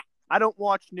I don't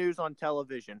watch news on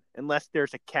television unless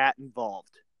there's a cat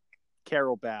involved.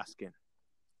 Carol Baskin.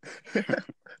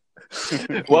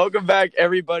 Welcome back,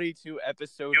 everybody, to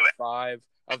episode 5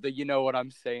 of the You Know What I'm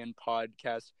Saying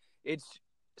podcast. It's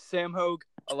Sam Hogue,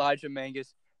 Elijah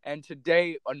Mangus, and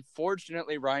today,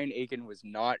 unfortunately, Ryan Aiken was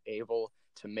not able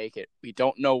to make it. We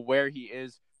don't know where he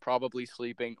is, probably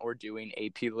sleeping or doing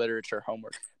AP Literature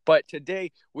homework. But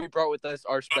today, we brought with us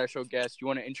our special guest. You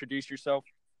want to introduce yourself?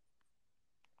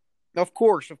 Of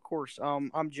course.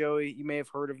 I'm Joey. You may have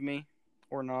heard of me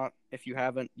or not. If you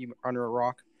haven't, you're under a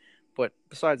rock. But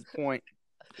besides the point,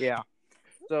 yeah.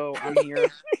 So I'm here.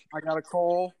 I got a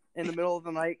call in the middle of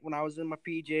the night when I was in my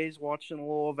PJs watching a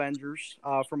little Avengers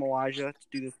from Elijah to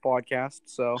do this podcast.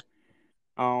 So,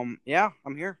 yeah,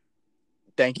 I'm here.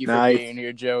 Thank you for being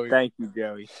here, Joey. Thank you,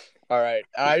 Joey. All right.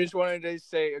 I just wanted to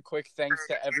say a quick thanks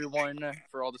to everyone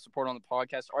for all the support on the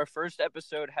podcast. Our first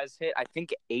episode has hit, I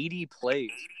think, 80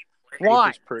 plays. Why?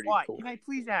 Which is pretty cool. Can I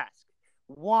please ask?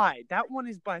 Why? That one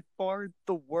is by far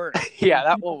the worst. Yeah,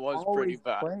 that one was pretty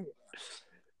bad. Play.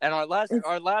 And our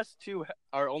last two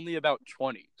are only about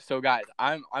 20. So guys,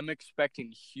 I'm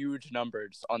expecting huge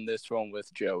numbers on this one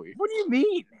with Joey. What do you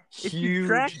mean?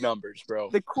 Huge numbers, bro.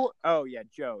 Oh yeah,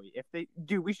 Joey.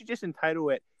 We should just entitle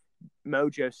it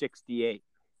Mojo 68.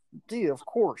 Dude, of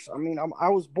course. I mean, I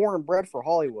was born and bred for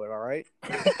Hollywood. All right.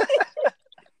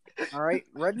 All right.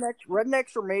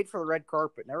 Rednecks are made for the red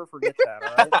carpet. Never forget that.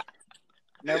 All right.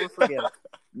 Never forget it.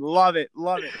 Love it.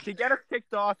 To get us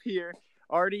kicked off here,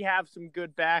 already have some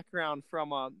good background from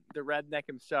the redneck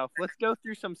himself. Let's go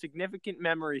through some significant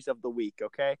memories of the week,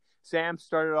 okay? Sam,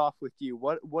 started off with you.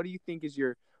 What do you think is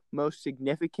your most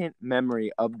significant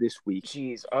memory of this week?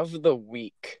 Jeez, of the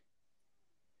week.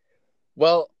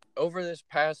 Well, over this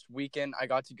past weekend, I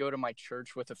got to go to my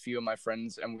church with a few of my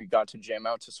friends, and we got to jam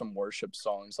out to some worship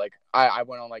songs. Like, I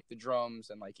went on, like, the drums,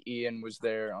 and, like, Ian was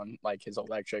there on, like, his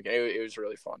electric. It was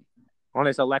really fun. On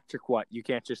his electric what? You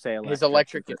can't just say electric. His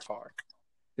electric guitar.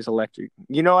 His electric.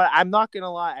 You know what? I'm not going to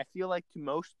lie. I feel like to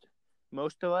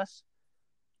most of us,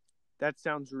 that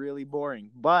sounds really boring.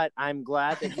 But I'm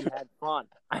glad that you had fun.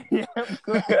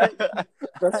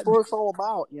 That's what it's all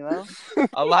about, you know?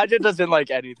 Elijah doesn't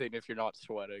like anything if you're not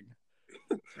sweating.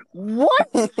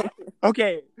 What?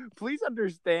 Okay, please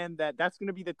understand that that's going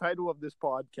to be the title of this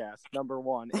podcast, number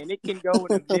one. And it can go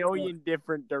in a million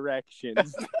different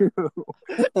directions, too.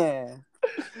 Yeah.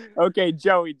 Okay,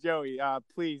 Joey,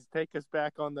 please take us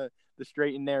back on the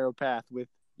straight and narrow path with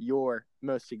your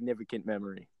most significant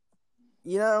memory.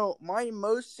 You know, my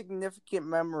most significant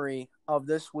memory of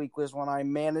this week was when I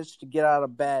managed to get out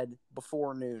of bed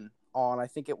before noon on, I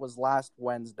think it was last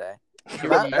Wednesday. He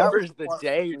remembers the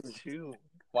day, too.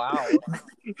 Wow.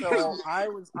 So I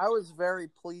was very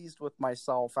pleased with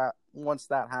myself once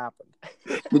that happened.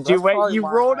 Did you wait? You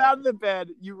rolled out of the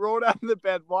bed,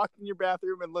 walked in your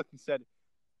bathroom and looked and said,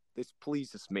 "This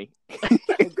pleases me."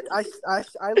 I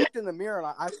looked in the mirror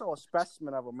and I saw a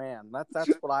specimen of a man. That's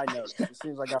what I noticed as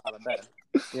soon as I got out of bed.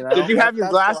 You know? Did you have your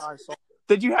glasses?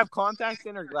 Did you have contacts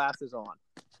in or glasses on?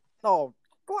 Oh,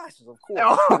 glasses, of course.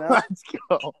 Oh, you know? Let's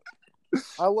go.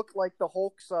 I looked like the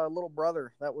Hulk's little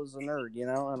brother. That was a nerd, you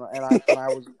know, and I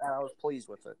was pleased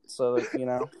with it. So you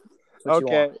know.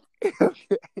 Okay.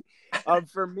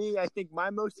 For me, I think my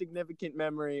most significant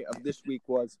memory of this week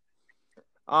was,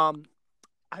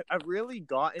 I've really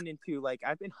gotten into, like,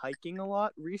 I've been hiking a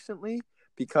lot recently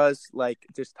because, like,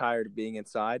 just tired of being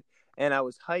inside. And I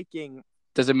was hiking.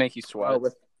 Does it make you sweat?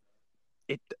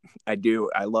 I do.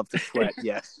 I love to sweat.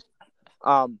 Yes.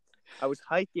 I was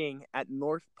hiking at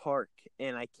North Park,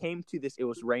 and I came to this. It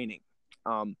was raining,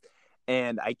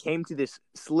 and I came to this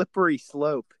slippery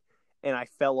slope, and I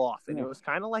fell off, and it was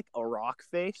kind of like a rock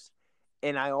face,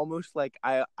 and I almost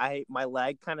my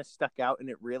leg kind of stuck out, and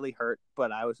it really hurt,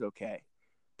 but I was okay.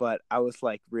 But I was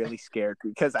like really scared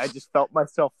because I just felt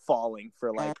myself falling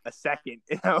for like a second,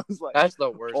 and I was like, "That's the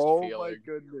worst feeling." Oh my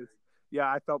goodness!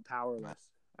 Yeah, I felt powerless.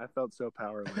 I felt so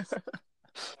powerless.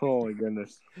 Oh my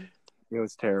goodness. It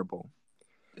was terrible.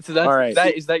 So that's all right.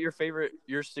 Is that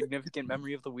your significant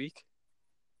memory of the week?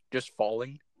 Just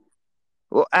falling?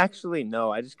 Well, actually, no.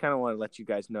 I just kind of want to let you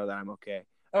guys know that I'm okay.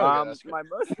 My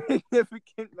most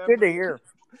significant memory good to hear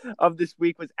of this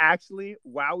week was actually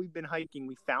while we've been hiking,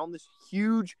 we found this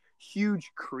huge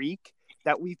creek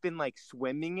that we've been like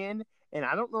swimming in, and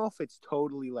I don't know if it's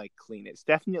totally like clean. It's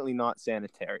definitely not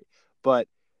sanitary, but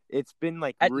it's been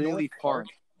like at really fun.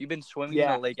 You've been swimming in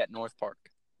a lake at North Park.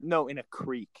 No, in a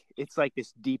creek. It's like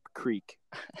this deep creek.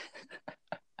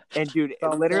 And dude,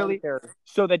 Sounds literally, sanitary.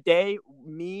 so the day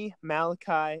me,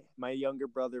 Malachi, my younger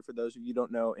brother, for those of you who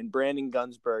don't know, and Brandon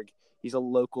Gunsberg, he's a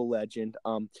local legend.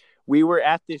 We were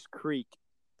at this creek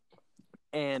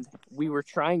and we were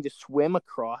trying to swim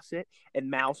across it, and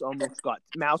Mouse almost got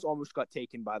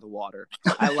taken by the water.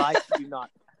 I lied to you not.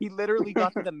 He literally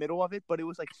got to the middle of it, but it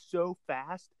was like so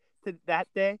fast that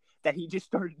day that he just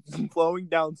started flowing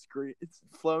downstream,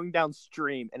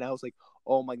 and I was like,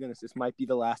 oh my goodness, this might be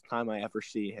the last time I ever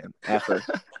see him ever.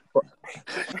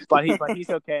 but he's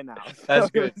okay now. That's So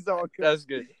good. it's all good. That's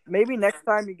good. Maybe next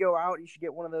time you go out, you should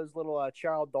get one of those little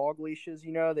child dog leashes.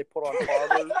 You know, they put on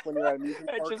toddlers when you're at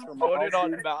amusement I parks. just for put it miles,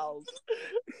 on dude. Val's.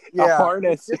 A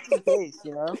harness. just in case,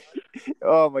 you know.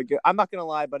 Oh my god, I'm not gonna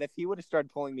lie, but if he would have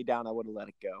started pulling me down, I would have let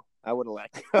it go.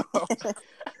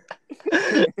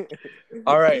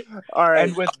 All right. All right.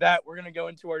 And with that, we're going to go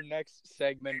into our next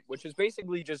segment, which is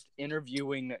basically just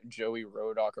interviewing Joey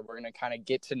Rodocker. We're going to kind of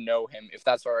get to know him, if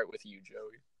that's all right with you,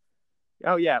 Joey.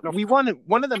 Oh, yeah.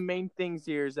 One of the main things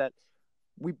here is that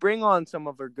we bring on some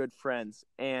of our good friends,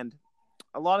 and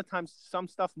a lot of times some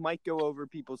stuff might go over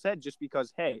people's head just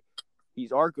because, hey,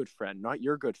 he's our good friend, not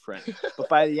your good friend. But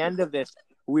by the end of this,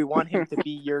 we want him to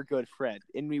be your good friend,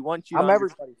 and we want you to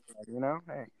everybody's friend, you know?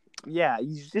 Hey. Yeah,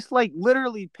 he's just like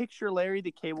literally picture Larry the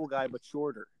Cable Guy, but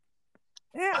shorter.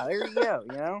 Yeah, there you go,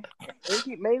 you know?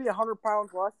 Maybe 100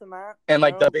 pounds less than that. And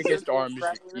like know? the biggest arms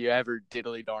you ever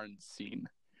diddly darn seen.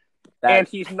 And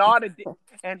he's not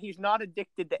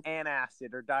addicted to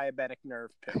antacid or diabetic nerve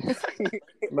pills.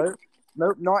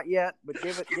 Nope, not yet. But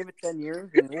give it 10 years,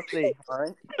 and we'll see. All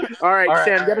right. All right,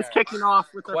 Sam, all get right. us kicking off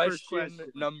with our first Question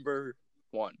question. number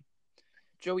 1.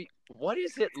 Joey, what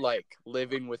is it like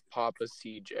living with Papa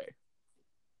CJ?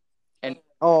 And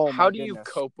how do you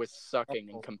cope with sucking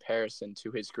in comparison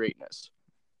to his greatness?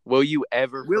 Will you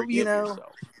ever forgive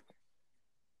yourself?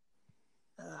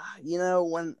 You know,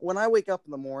 when I wake up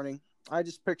in the morning, I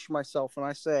just picture myself and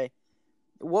I say,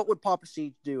 what would Papa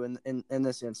CJ do in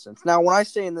this instance? Now, when I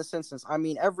say in this instance, I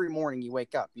mean every morning you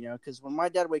wake up, you know, because when my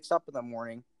dad wakes up in the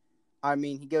morning, I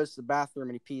mean, he goes to the bathroom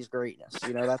and he pees greatness.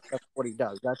 You know, that's what he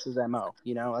does. That's his MO.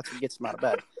 You know, that's what gets him out of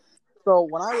bed. So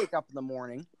when I wake up in the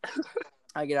morning,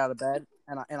 I get out of bed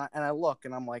and I look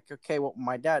and I'm like, okay, what would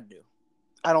my dad do?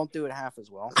 I don't do it half as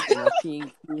well. You know,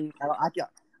 peeing.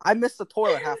 I miss the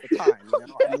toilet half the time. You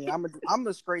know, I mean, I'm a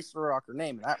disgrace for rocker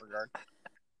name in that regard.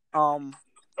 One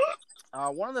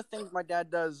of the things my dad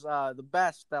does the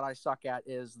best that I suck at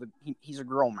is he's a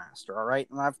grill master. All right,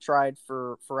 and I've tried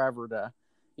for forever to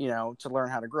learn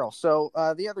how to grill. So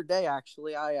the other day,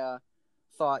 actually, I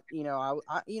thought,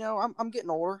 I'm getting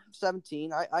older,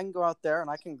 17. I can go out there and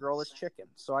I can grill this chicken.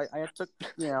 So I took,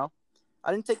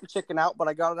 I didn't take the chicken out, but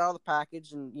I got it out of the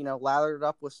package and, lathered it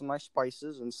up with some nice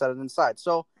spices and set it inside.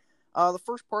 So the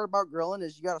first part about grilling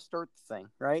is you got to start the thing,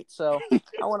 right? So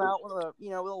I went out with a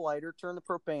lighter, turned the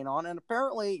propane on, and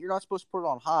apparently you're not supposed to put it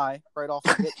on high right off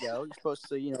the get-go. You're supposed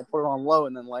to, put it on low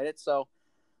and then light it. So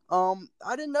I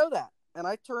didn't know that. And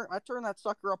I turned that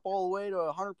sucker up all the way to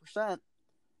 100%.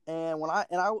 And when I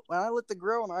lit the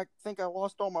grill, and I think I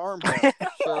lost all my arm hair.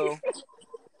 So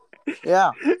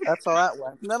yeah, that's how that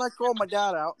went. And then I called my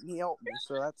dad out, and he helped me.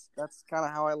 So that's kind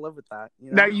of how I live with that.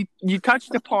 You know? Now you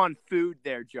touched upon food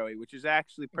there, Joey, which is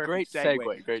actually perfect. Great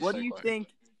segue. Great what segue.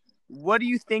 What do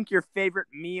you think your favorite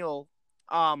meal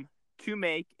to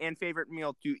make and favorite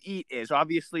meal to eat is?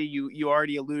 Obviously, you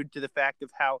already alluded to the fact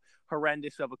of how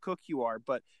horrendous of a cook you are,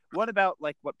 but what about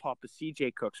like what Papa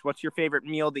CJ cooks? What's your favorite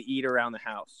meal to eat around the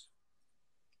house?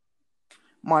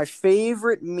 My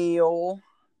favorite meal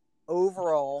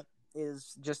overall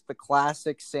is just the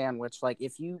classic sandwich. Like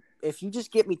if you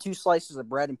just get me 2 slices of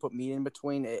bread and put meat in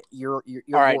between it, you're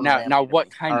all right. Now what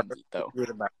kind of meat though?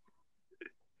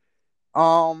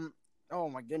 Oh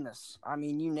my goodness. I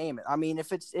mean, you name it. I mean,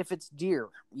 if it's deer,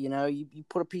 you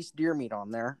put a piece of deer meat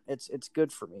on there. It's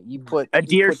good for me. You put a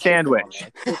deer sandwich.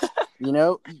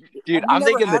 Dude, I'm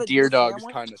thinking the deer dogs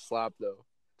kind of slap though.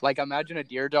 Like imagine a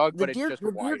deer dog, but it's just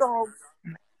white. Deer dog.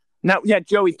 Now, yeah,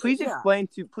 Joey, please explain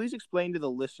to the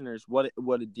listeners what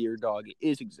a deer dog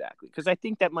is exactly, because I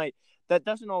think that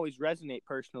doesn't always resonate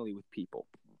personally with people.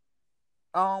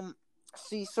 So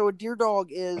a deer dog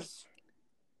is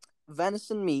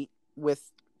venison meat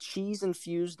with cheese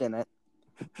infused in it,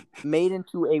 made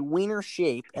into a wiener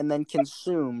shape, and then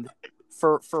consumed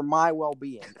for my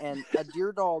well-being. And a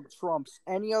deer dog trumps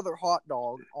any other hot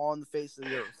dog on the face of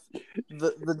the earth.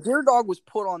 The deer dog was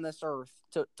put on this earth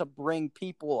to bring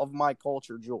people of my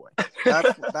culture joy.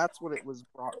 That's what it was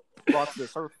brought to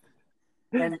this earth.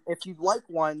 And if you'd like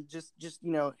one, just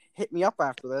hit me up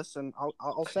after this, and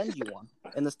I'll send you one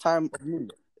in this time of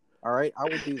need. All right, I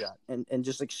will do that and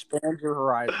just expand your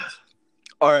horizons.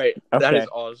 All right, that is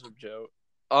Okay. awesome, Joe.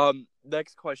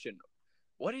 Next question.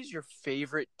 What is your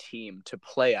favorite team to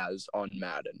play as on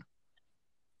Madden?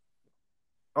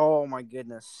 Oh my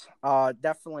goodness.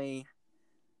 Definitely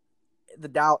the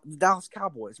Dallas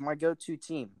Cowboys, my go-to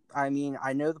team. I mean,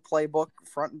 I know the playbook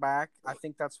front and back. I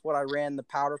think that's what I ran the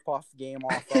Powder Puff game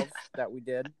off of that we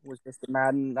did was just the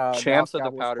Madden Dallas Champs of the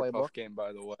Cowboys Powder playbook. Puff game,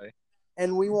 by the way.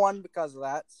 And we won because of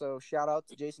that. So shout out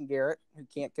to Jason Garrett, who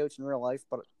can't coach in real life,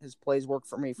 but his plays work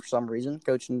for me for some reason,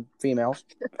 coaching females.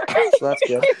 So that's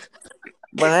good.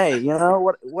 But hey,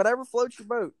 whatever floats your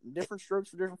boat. Different strokes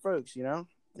for different folks, It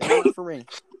worked for me.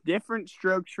 Different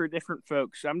strokes for different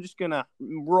folks. I'm just gonna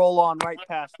roll on right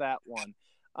past that one.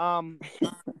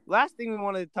 Last thing we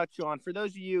wanted to touch on, for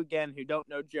those of you again who don't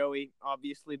know Joey,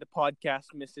 obviously the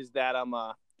podcast misses that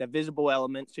that visible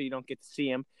element, so you don't get to see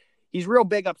him. He's real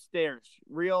big upstairs,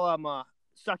 real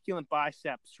succulent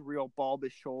biceps, real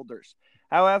bulbous shoulders.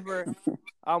 However,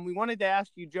 we wanted to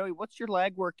ask you, Joey, what's your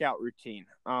leg workout routine?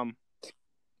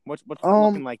 What's it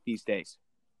looking like these days?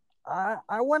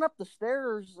 I went up the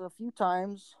stairs a few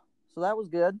times, so that was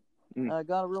good. Mm.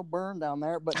 Got a real burn down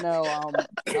there, but no.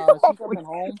 Since I've been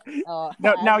home,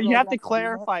 Now you really have got to do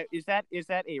clarify: is that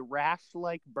a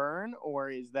rash-like burn, or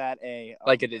is that a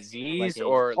Like a disease like a-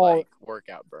 or like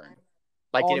workout burn?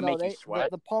 Like did it make you sweat?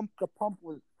 The pump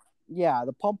was, yeah,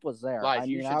 the pump was there. Lies, I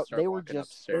you mean, should start they were walking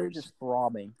just upstairs.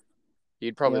 throbbing.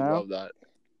 You'd probably You know? love that.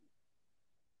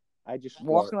 I just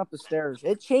Walking up the stairs,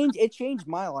 it changed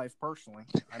my life personally.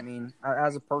 I mean,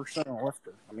 as a person and a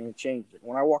lifter, I mean, it changed it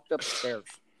when I walked up the stairs.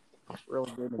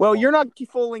 Really good. Well, you're not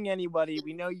fooling anybody.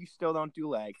 We know you still don't do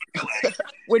legs.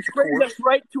 Which brings us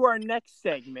right to our next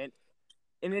segment.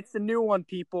 And it's a new one,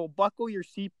 people. Buckle your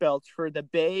seatbelts for the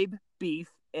Babe, Beef,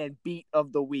 and Beat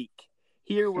of the Week.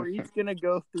 Here, we're each going to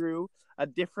go through a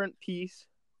different piece,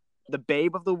 the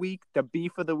Babe of the Week, the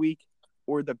Beef of the Week,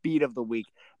 or the Beat of the Week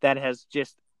that has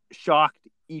just shocked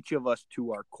each of us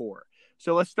to our core.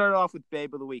 So let's start off with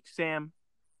Babe of the Week. Sam,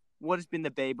 what has been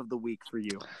the Babe of the Week for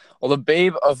you? Well, the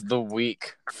Babe of the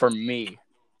Week for me,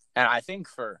 and I think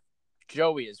for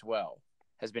Joey as well,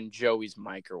 has been Joey's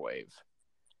microwave.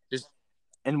 Just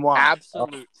And why?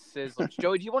 absolute sizzle.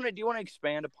 Joey, do you want to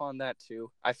expand upon that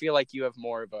too? I feel like you have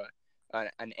more of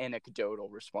an anecdotal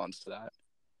response to that.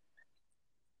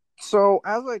 So,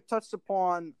 as I touched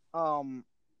upon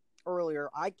earlier,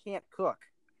 I can't cook,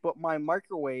 but my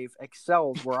microwave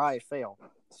excels where I fail.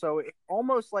 So it's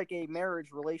almost like a marriage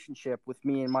relationship with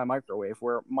me and my microwave,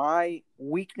 where my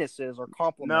weaknesses are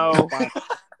complemented No. by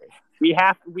We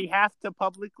have to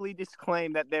publicly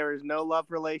disclaim that there is no love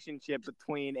relationship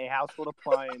between a household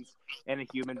appliance and a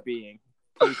human being.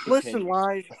 Please Listen, continue.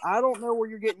 Lige, I don't know where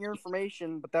you're getting your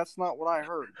information, but that's not what I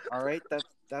heard. All right,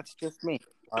 that's just me.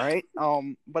 All right.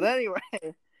 But anyway,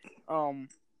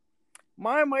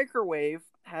 my microwave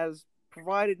has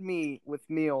provided me with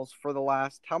meals for the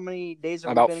last how many days have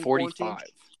we About been in 45. quarantine?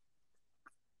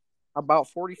 About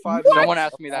 45. What? Someone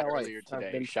minutes asked me of that my life earlier have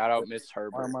today. been Shout out spent Miss on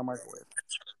Herbert. my microwave.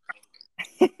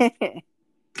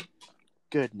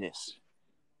 Goodness,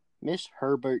 Miss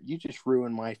Herbert, you just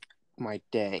ruined my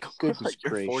day. Goodness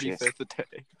Your gracious. 45th a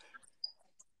day.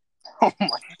 Oh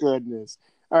my goodness.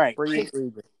 All right, Breathe.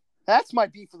 that's my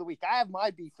beef of the week. I have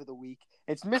my beef of the week.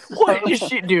 It's Mrs. What Herbert. is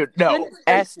she, dude? No, Goodness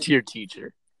S gracious. tier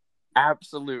teacher.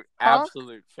 Absolute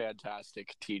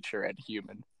fantastic teacher and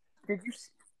human. Did you?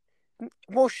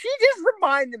 Well, she just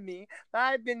reminded me that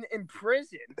I've been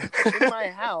imprisoned in my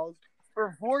house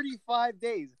for 45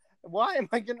 days. Why am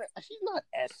I gonna? She's not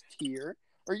S tier.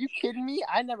 Are you kidding me?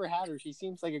 I never had her. She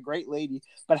seems like a great lady,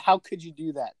 but how could you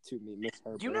do that to me, Miss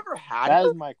Herbert? You never had That her?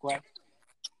 is my question.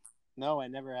 No, I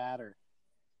never had her.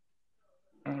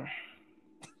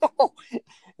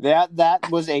 That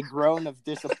was a groan of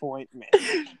disappointment.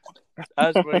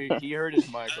 That's when he heard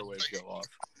his microwave go off.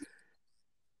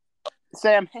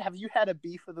 Sam, have you had a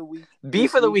beef of the week?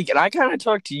 Beef of the week, and I kind of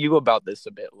talked to you about this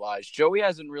a bit, Lige. Joey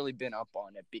hasn't really been up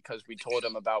on it because we told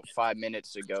him about 5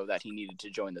 minutes ago that he needed to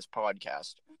join this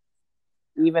podcast.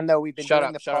 Even though we've been Shut doing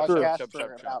up, the shut up, podcast shut up, for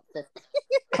shut up, shut about up.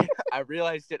 50. I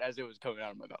realized it as it was coming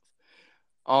out of my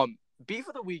mouth. Beef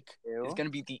of the week Ew. is going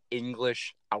to be the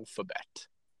English alphabet.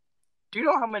 Do you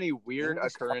know how many weird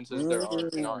English occurrences there are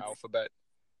in our alphabet?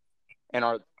 And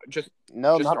our just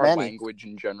not our many. language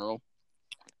in general?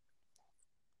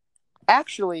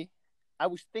 Actually, I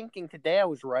was thinking today I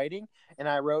was writing and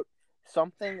I wrote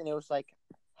something and it was like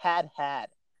had.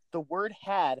 The word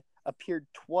had appeared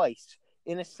twice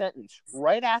in a sentence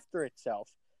right after itself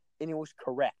and it was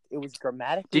correct. It was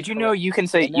grammatically Did you know correct. you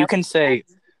can say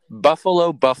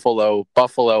buffalo, buffalo,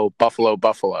 buffalo, buffalo,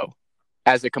 buffalo?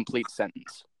 as a complete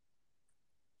sentence.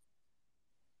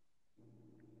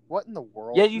 What in the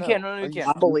world? Yeah, you can. No, you Are can.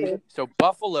 I believe it. So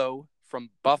Buffalo, from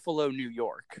Buffalo, New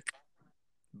York.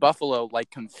 Buffalo, like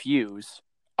confuse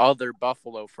other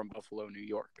Buffalo from Buffalo, New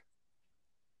York.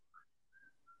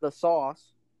 The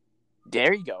sauce.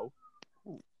 There you go.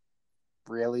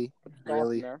 Really? Sauce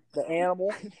Really? in there. The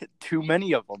animal. Too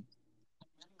many of them.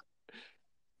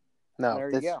 No. There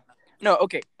you go. No,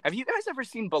 okay. Have you guys ever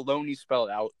seen bologna spelled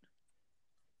out?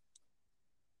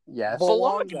 Yes.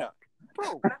 Bologna.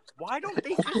 Bro, why don't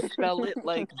they just spell it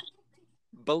like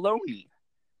bologna?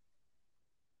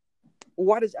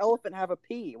 Why does elephant have a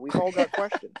P? We've all got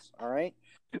questions. All right.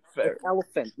 Fair. It's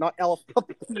elephant, not elephant.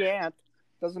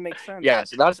 Doesn't make sense. Yeah,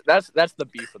 so that's the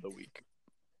beef of the week.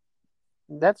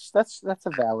 That's a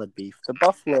valid beef. The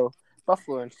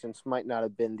Buffalo instance might not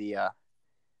have been the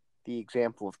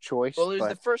example of choice. Well, it was but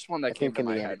the first one that I came think to in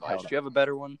the my end head. it held Do you have a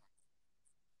better one?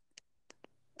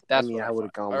 I mean, I would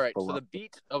have thought. gone All with right, so below. the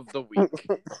beat of the week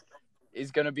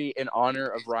is going to be in honor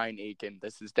of Ryan Aiken.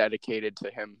 This is dedicated to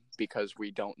him because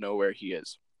we don't know where he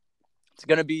is. It's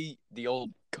going to be the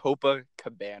old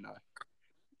Copacabana.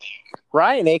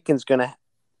 Ryan Aiken's gonna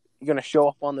show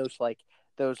up on those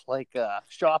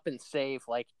shop and save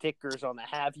like tickers on the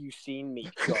 "Have you seen me?"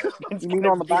 chart. You mean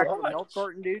on the back of the milk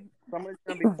carton, dude? Somebody's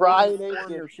gonna be Ryan pouring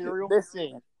Aiken your cereal.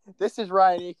 This is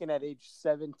Ryan Aiken at age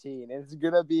 17. And it's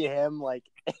gonna be him like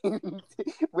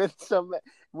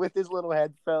with his little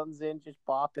headphones in, just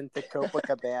bopping to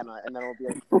Copacabana, and then it'll be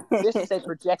like, this is a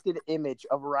projected image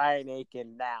of Ryan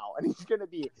Aiken now, and he's gonna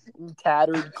be in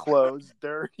tattered clothes,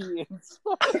 dirty, and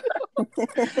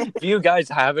If you guys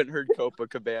haven't heard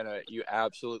Copacabana, you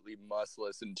absolutely must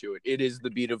listen to it. It is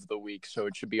the beat of the week, so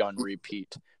it should be on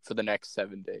repeat for the next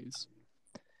 7 days.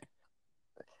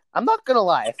 I'm not gonna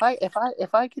lie.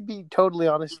 If I could be totally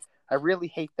honest, I really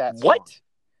hate that song. What?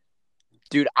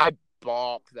 Dude, I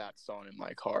bop that song in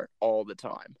my car all the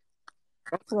time.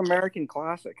 That's an American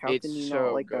classic. How It's can you so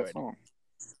not like good. that song?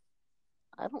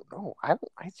 I don't know. I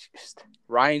just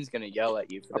Ryan's gonna yell at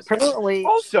you for this. Apparently,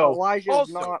 Elijah's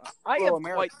not I have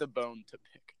pro-American. quite the bone to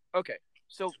pick. Okay,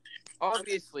 so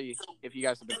obviously, if you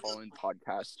guys have been following the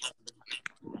podcast,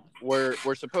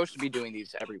 we're supposed to be doing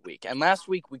these every week. And last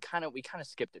week we kind of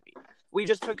skipped a beat. We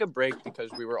just took a break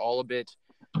because we were all a bit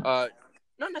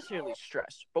not necessarily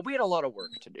stressed, but we had a lot of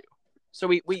work to do. So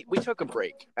we took a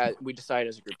break. We decided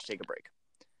as a group to take a break.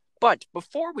 But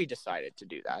before we decided to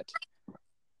do that,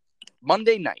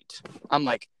 Monday night, I'm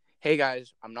like, hey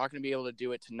guys, I'm not going to be able to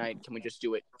do it tonight. Can we just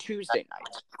do it Tuesday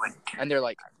night? And they're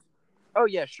like, oh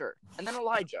yeah, sure. And then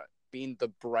Elijah, being the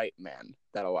bright man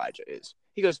that Elijah is,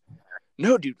 he goes,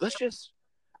 no, dude, let's just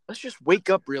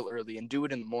wake up real early and do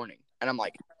it in the morning. And I'm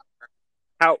like,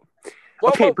 How?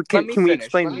 well, Okay, well, but let me can we finish,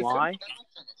 explain let me why? finish.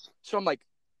 So I'm like,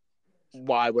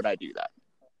 why would I do that?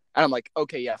 And I'm like,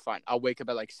 okay, yeah, fine. I'll wake up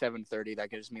at like 7:30. That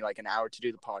gives me like an hour to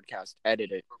do the podcast,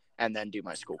 edit it, and then do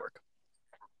my schoolwork.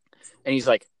 And he's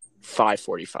like,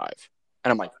 5:45.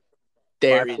 And I'm like,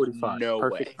 there is 5:45, no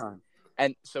perfect way. time.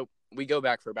 And so we go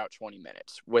back for about 20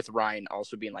 minutes with Ryan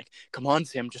also being like, come on,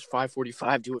 Sam, just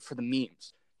 5:45. Do it for the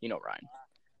memes. You know, Ryan.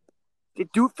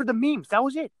 Do it for the memes. That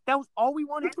was it. That was all we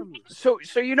wanted from you.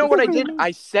 So you know what I did?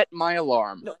 I set my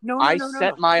alarm. No. I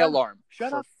set my alarm Shut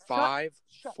for up.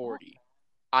 5:40.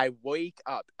 I wake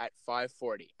up at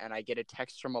 5:40 and I get a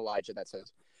text from Elijah that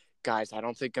says, guys, I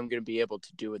don't think I'm going to be able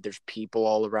to do it. There's people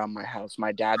all around my house.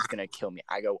 My dad's going to kill me.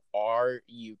 I go, are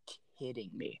you kidding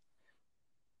me?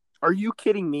 Are you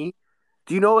kidding me?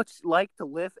 Do you know what it's like to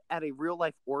live at a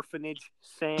real-life orphanage,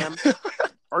 Sam?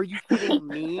 Are you kidding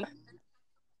me?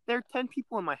 There are 10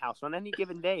 people in my house on any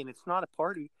given day, and it's not a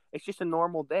party. It's just a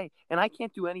normal day, and I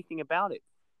can't do anything about it.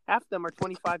 Half of them are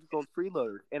 25-year-old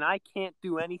freeloaders, and I can't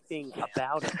do anything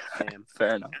about it, Sam.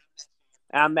 Fair enough.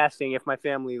 I'm messing. If my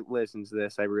family listens to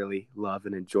this, I really love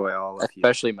and enjoy all of you.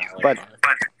 Especially Mallory. But,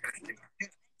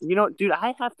 you know, dude,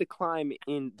 I have to climb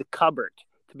in the cupboard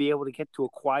to be able to get to a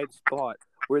quiet spot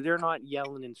where they're not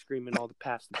yelling and screaming all the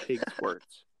past the pig's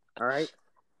words. All right?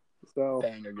 So,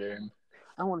 banger game.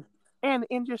 I want and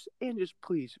just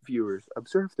please, viewers,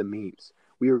 observe the memes.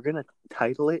 We were going to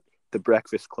title it The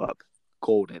Breakfast Club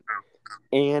Golden.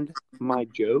 And my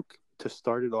joke to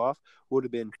start it off would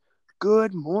have been,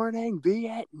 good morning,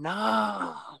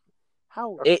 Vietnam.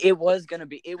 How It was going to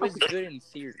be, it was good in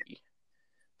theory.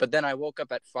 But then I woke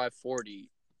up at 5:40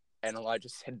 and Elijah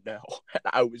said no. And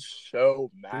I was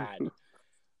so mad.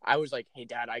 I was like, hey,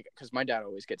 Dad, because my dad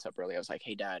always gets up early. I was like,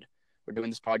 hey, Dad, we're doing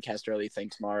this podcast early thing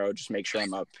tomorrow. Just make sure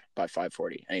I'm up by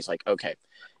 5:40. And he's like, okay.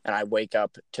 And I wake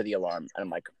up to the alarm and I'm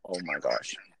like, oh my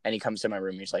gosh. And he comes to my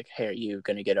room. He's like, hey, are you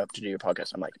going to get up to do your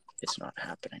podcast? I'm like, it's not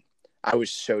happening. I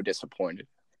was so disappointed.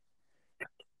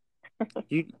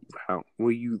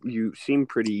 You seem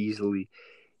pretty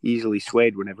easily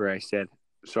swayed whenever I said,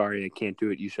 sorry, I can't do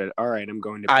it. You said, all right, I'm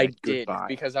going to bed. I did, Goodbye.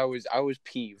 because I was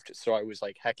peeved, so I was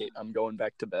like, heck it, I'm going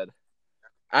back to bed.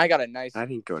 I got a nice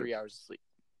 3 hours of sleep.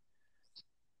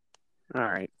 All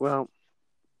right, well,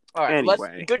 all right,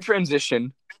 anyway. Good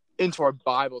transition into our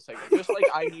Bible segment. Just like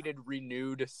I needed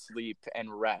renewed sleep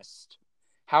and rest.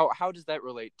 How does that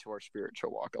relate to our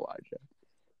spiritual walk, Elijah?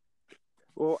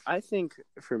 Well, I think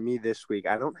for me this week,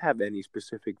 I don't have any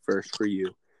specific verse for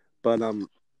you, but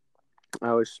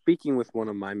I was speaking with one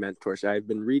of my mentors. I've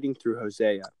been reading through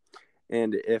Hosea,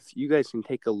 and if you guys can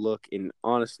take a look and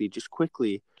honestly just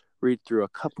quickly read through a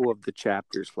couple of the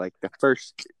chapters, like the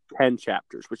first 10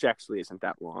 chapters, which actually isn't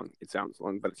that long. It sounds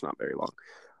long, but it's not very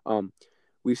long.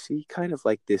 We see kind of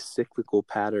like this cyclical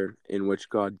pattern in which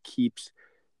God keeps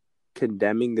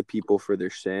condemning the people for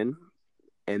their sin,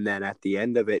 and then at the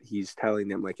end of it, he's telling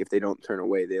them, like, if they don't turn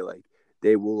away,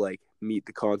 they will like meet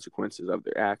the consequences of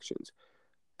their actions.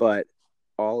 But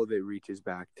all of it reaches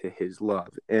back to his love.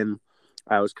 And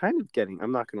I was kind of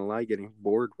I'm not going to lie, getting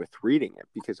bored with reading it,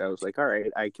 because I was like, all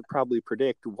right, I could probably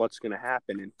predict what's going to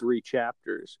happen in 3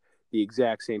 chapters, the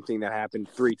exact same thing that happened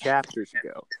 3 chapters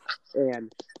ago.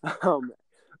 And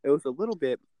it was a little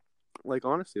bit, like,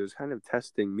 honestly, it was kind of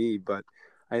testing me, but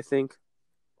I think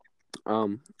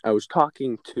I was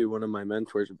talking to one of my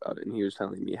mentors about it, and he was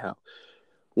telling me how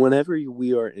whenever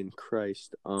we are in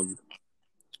Christ,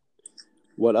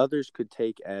 what others could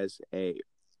take as a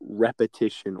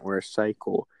repetition or a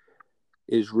cycle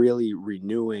is really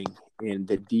renewing and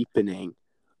the deepening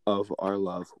of our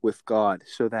love with God,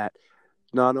 so that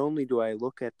not only do I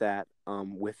look at that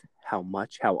with how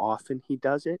often he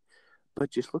does it,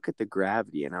 but just look at the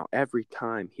gravity and how every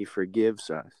time he forgives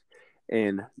us,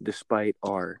 and despite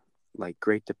our like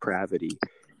great depravity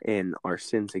and our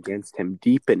sins against him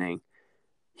deepening,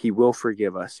 he will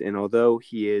forgive us. And although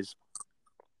he is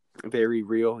very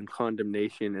real in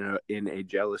condemnation and in a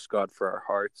jealous God for our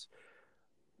hearts,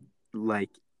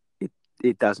 like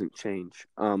it doesn't change.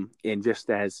 And just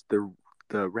as the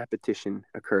repetition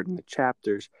occurred in the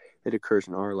chapters, it occurs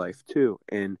in our life too.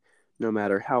 And no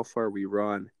matter how far we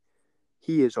run,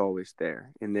 he is always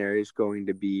there, and there is going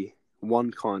to be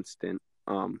one constant,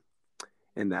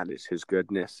 and that is his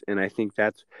goodness. And I think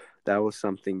that was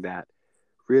something that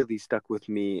really stuck with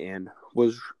me and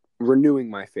was renewing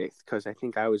my faith, because I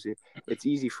think it's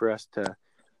easy for us to,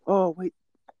 oh wait,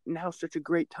 now's such a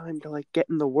great time to like get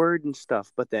in the word and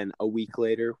stuff, but then a week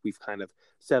later we've kind of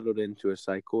settled into a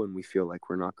cycle and we feel like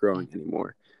we're not growing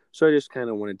anymore. So I just kind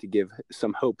of wanted to give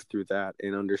some hope through that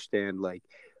and understand, like,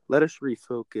 let us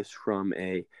refocus from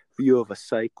a view of a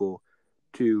cycle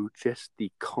to just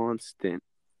the constant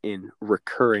and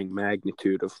recurring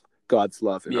magnitude of God's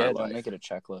love in our life. Yeah, don't make it a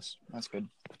checklist. That's good.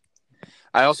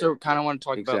 I also kind of want to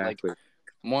talk about, like,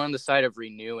 more on the side of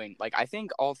renewing. Like, I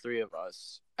think all 3 of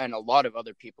us and a lot of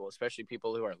other people, especially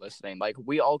people who are listening, like,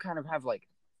 we all kind of have, like,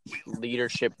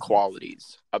 leadership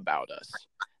qualities about us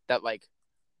that, like,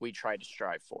 we try to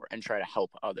strive for and try to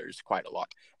help others quite a lot.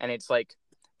 And it's, like,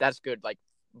 that's good. Like,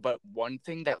 but one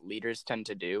thing that leaders tend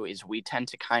to do is we tend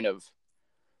to kind of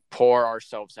pour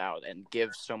ourselves out and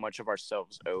give so much of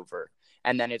ourselves over.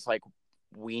 And then it's like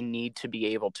we need to be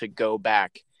able to go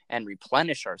back and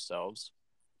replenish ourselves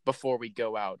before we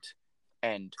go out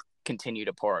and continue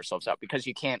to pour ourselves out, because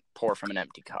you can't pour from an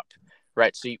empty cup,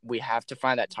 right? So we have to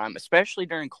find that time, especially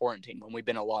during quarantine when we've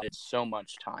been allotted so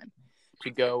much time,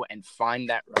 to go and find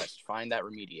that rest, find that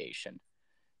remediation,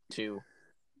 to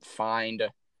find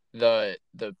the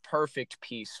perfect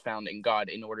peace found in God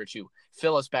in order to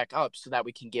fill us back up so that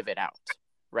we can give it out,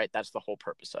 right? That's the whole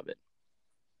purpose of it.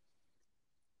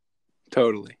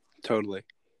 Totally.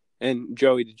 And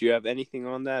Joey, did you have anything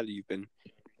on that? Or you've been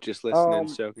just listening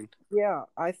and soaking? Yeah,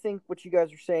 I think what you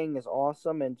guys are saying is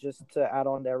awesome. And just to add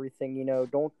on to everything,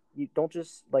 don't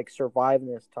just like survive in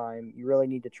this time. You really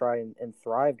need to try and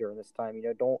thrive during this time.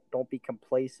 Don't be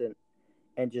complacent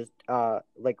and just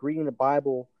like reading the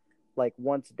Bible like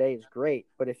once a day is great.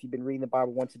 But if you've been reading the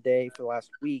Bible once a day for the last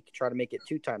week, try to make it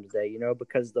 2 times a day.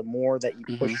 Because the more that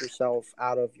you push yourself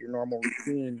out of your normal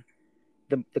routine,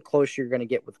 the closer you're going to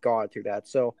get with God through that.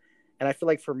 So, and I feel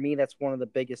like for me, that's one of the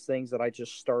biggest things that I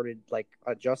just started like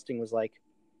adjusting, was like,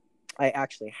 I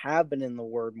actually have been in the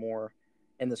Word more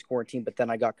in this quarantine, but then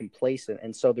I got complacent.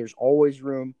 And so there's always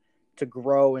room to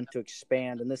grow and to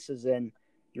expand. And this is in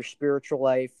your spiritual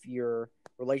life, your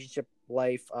relationship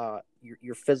life,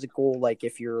 your physical, like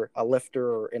if you're a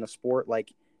lifter or in a sport,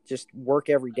 like just work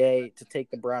every day to take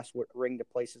the brass ring to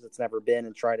places it's never been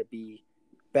and try to be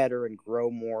better and grow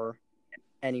more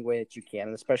any way that you can,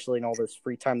 and especially in all this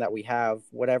free time that we have,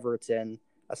 whatever it's in,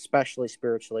 especially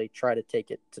spiritually, try to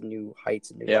take it to new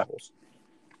heights and new levels.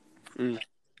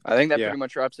 I think that pretty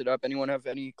much wraps it up. Anyone have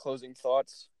any closing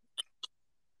thoughts?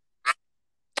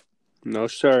 No,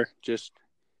 sir. Just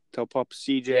tell Papa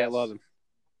CJ I love him.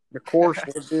 Of course,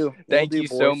 we'll do. Thank you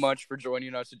so much for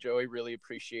joining us, Joey. Really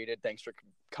appreciate it. Thanks for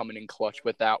coming in clutch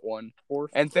with that one.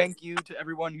 And thank you to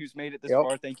everyone who's made it this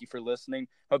far. Thank you for listening.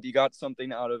 Hope you got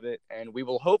something out of it. And we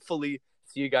will hopefully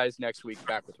see you guys next week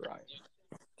back with Ryan.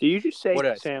 Did you just say,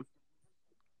 Sam? Say?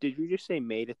 Did you just say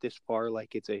made it this far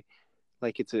like it's a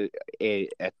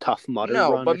tough mutter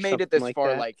run? No, but made it this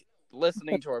far, that? like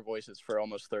listening to our voices for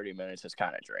almost 30 minutes is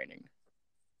kind of draining.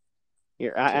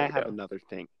 Here, I have another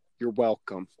thing. You're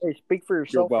welcome. Hey, speak for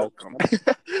yourself. You're welcome.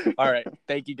 All right.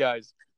 Thank you, guys.